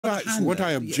What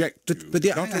I object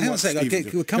to, hang on a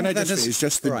second. Can I just say, is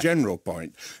just the general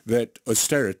point that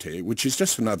austerity, which is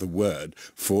just another word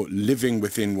for living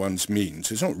within one's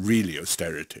means, is not really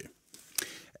austerity.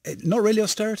 Not really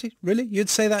austerity, really? You'd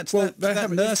say that to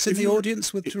that nurse in the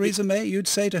audience with Theresa May? You'd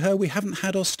say to her, we haven't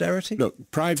had austerity?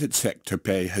 Look, private sector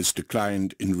pay has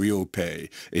declined in real pay,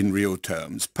 in real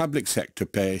terms. Public sector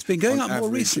pay... It's been going up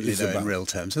more recently, though, in real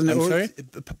terms, hasn't it? I'm sorry?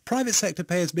 Private sector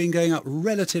pay has been going up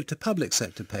relative to public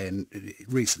sector pay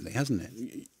recently, hasn't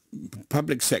it?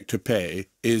 Public sector pay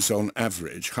is on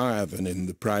average higher than in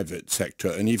the private sector,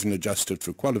 and even adjusted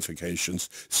for qualifications,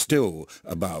 still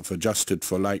above, adjusted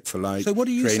for like. So what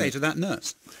do you say to that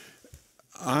nurse?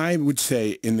 I would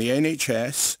say in the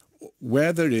NHS,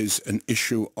 where there is an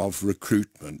issue of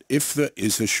recruitment, if there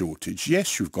is a shortage,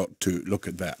 yes, you've got to look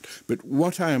at that. But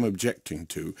what I am objecting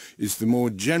to is the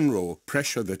more general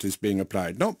pressure that is being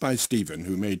applied, not by Stephen,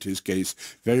 who made his case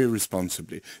very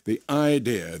responsibly, the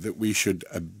idea that we should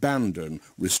abandon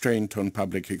restraint on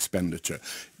public expenditure.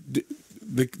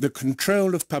 The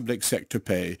control of public sector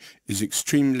pay is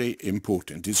extremely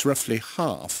important. It's roughly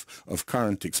half of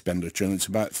current expenditure, and it's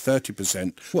about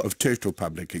 30% of total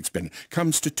public expenditure.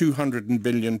 Comes to 200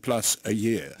 billion plus a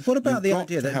year. What about the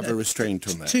idea that have a restraint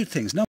on that? Two things.